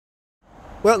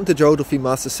Welcome to Joe Duffy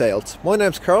Master Sales. My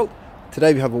name's Carl.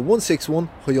 Today we have a 161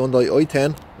 Hyundai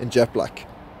i10 in jet black.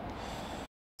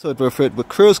 So we're fitted with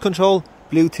cruise control,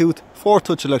 Bluetooth,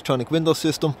 4-touch electronic window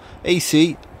system,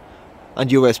 AC and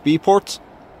USB ports.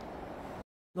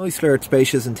 Nice layered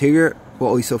spacious interior with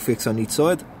ISOFIX on each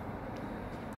side.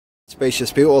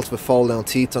 Spacious boot also with fold down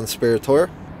seats and spare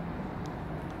tyre.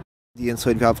 The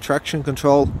inside we have traction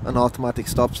control and automatic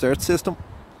stop start system.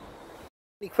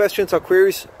 Any questions or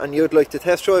queries and you'd like to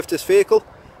test drive this vehicle,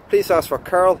 please ask for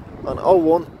Carl on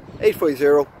 01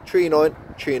 850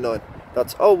 3939.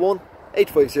 That's 01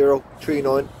 850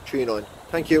 3939.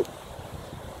 Thank you.